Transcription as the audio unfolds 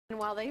And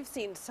while they've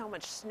seen so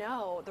much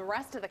snow, the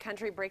rest of the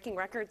country breaking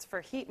records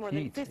for heat, more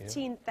than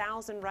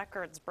 15,000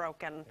 records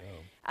broken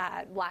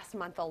last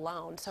month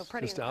alone. So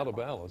pretty just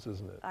incredible. Out of balance,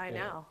 isn't it? I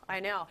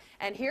know.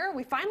 And here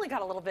we finally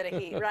got a little bit of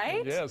heat,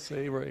 right? Yes,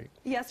 right.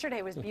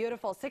 Yesterday was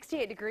beautiful,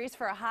 68 degrees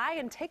for a high,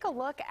 and take a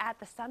look at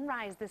the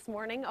sunrise this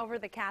morning over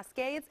the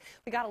Cascades.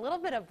 We got a little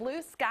bit of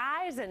blue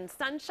skies and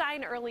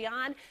sunshine early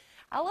on.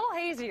 A little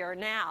hazier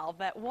now,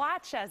 but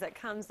watch as it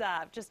comes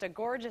up. Just a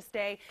gorgeous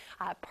day.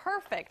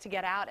 Perfect to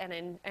get out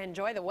and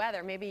enjoy the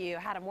weather. Maybe you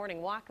had a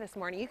morning walk this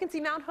morning. You can see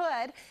Mount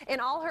Hood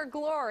in all her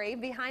glory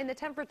behind the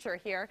temperature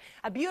here.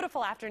 A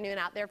beautiful afternoon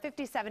out there,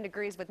 57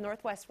 degrees with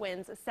northwest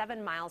winds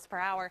 7 miles per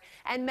hour.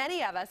 And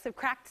many of us have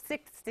cracked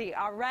 60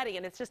 already,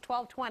 and it's just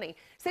 12:20.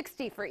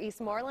 60 for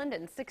Eastmoreland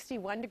and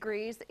 61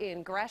 degrees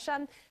in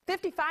Gresham.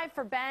 55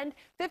 for Bend,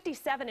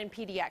 57 in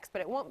PDX,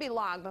 but it won't be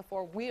long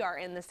before we are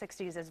in the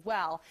 60s as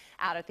well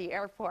out at the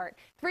airport.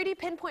 3D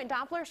pinpoint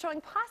Doppler showing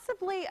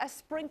possibly a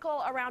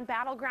sprinkle around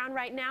Battleground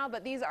right now,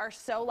 but these are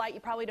so light you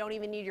probably don't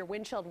even need your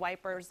windshield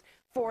wipers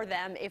for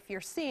them if you're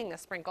seeing the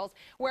sprinkles.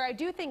 Where I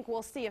do think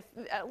we'll see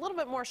a little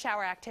bit more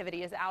shower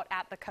activity is out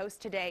at the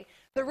coast today.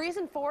 The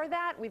reason for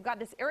that, we've got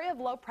this area of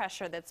low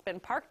pressure that's been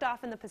parked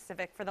off in the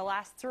Pacific for the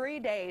last 3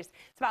 days.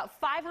 It's about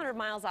 500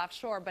 miles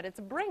offshore, but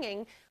it's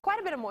bringing quite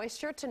a bit of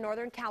moisture to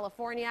Northern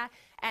California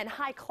and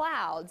high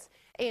clouds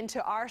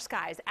into our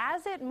skies.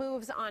 As it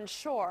moves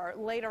onshore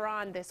later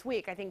on this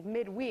week, I think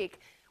midweek,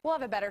 we'll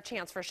have a better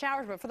chance for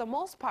showers, but for the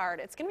most part,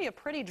 it's going to be a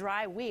pretty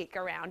dry week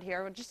around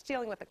here. We're just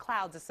dealing with the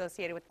clouds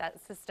associated with that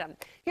system.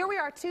 Here we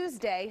are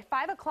Tuesday,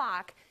 5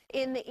 o'clock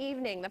in the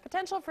evening. The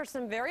potential for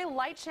some very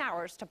light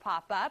showers to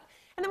pop up,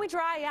 and then we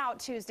dry out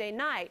Tuesday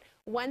night.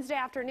 Wednesday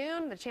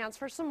afternoon, the chance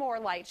for some more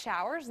light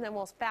showers, and then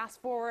we'll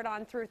fast forward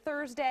on through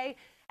Thursday,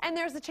 and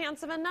there's a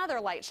chance of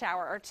another light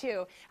shower or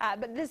two.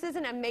 But this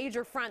isn't a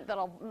major front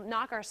that'll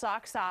knock our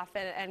socks off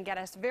and get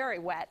us very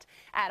wet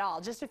at all.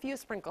 Just a few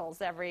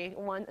sprinkles every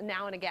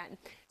now and again.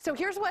 So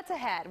here's what's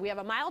ahead. We have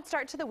a mild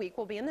start to the week.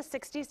 We'll be in the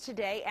 60s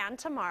today and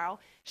tomorrow.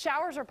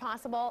 Showers are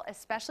possible,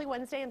 especially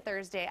Wednesday and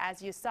Thursday,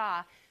 as you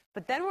saw.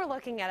 But then we're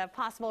looking at a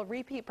possible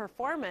repeat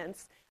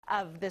performance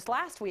of this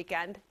last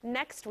weekend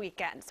next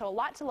weekend. So a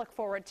lot to look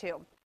forward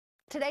to.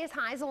 Today's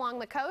highs along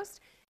the coast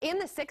in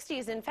the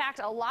 60s. In fact,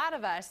 a lot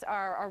of us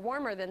are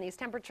warmer than these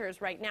temperatures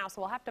right now, so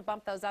we'll have to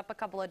bump those up a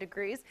couple of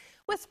degrees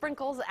with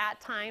sprinkles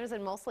at times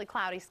and mostly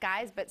cloudy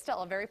skies, but still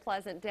a very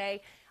pleasant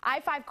day.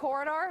 I-5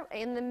 corridor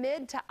in the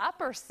mid to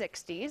upper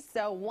 60s,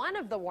 so one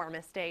of the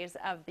warmest days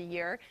of the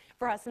year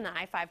for us in the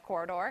I-5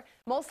 corridor.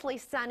 Mostly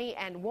sunny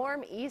and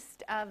warm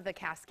east of the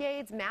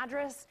Cascades.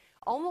 Madras,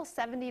 almost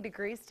 70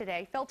 degrees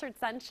today. Filtered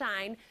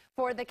sunshine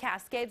for the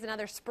Cascades,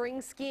 another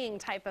spring skiing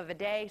type of a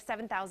day.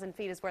 7,000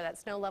 feet is where that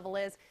snow level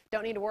is.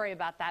 Don't need to worry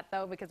about that,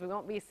 though, because we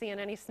won't be seeing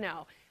any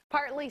snow.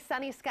 Partly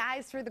sunny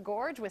skies through the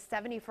gorge with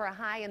 70 for a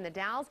high in the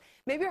Dalles.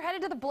 Maybe you're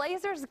headed to the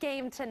Blazers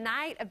game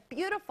tonight. A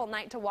beautiful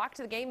night to walk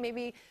to the game.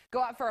 Maybe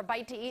go out for a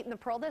bite to eat in the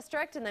Pearl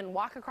District and then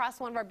walk across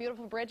one of our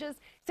beautiful bridges.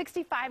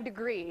 65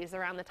 degrees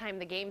around the time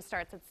the game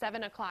starts at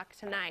 7 o'clock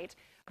tonight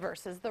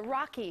versus the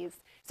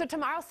Rockies. So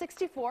tomorrow,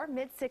 64,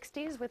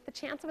 mid-60s with the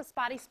chance of a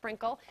spotty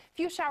sprinkle. A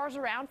few showers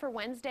around for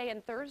Wednesday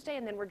and Thursday,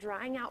 and then we're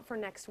drying out for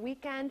next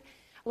weekend.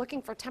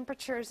 Looking for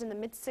temperatures in the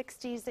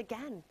mid-60s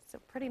again. So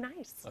pretty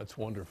nice. That's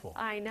wonderful.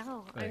 I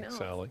know. Thanks,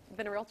 Sally. It's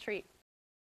been a real treat.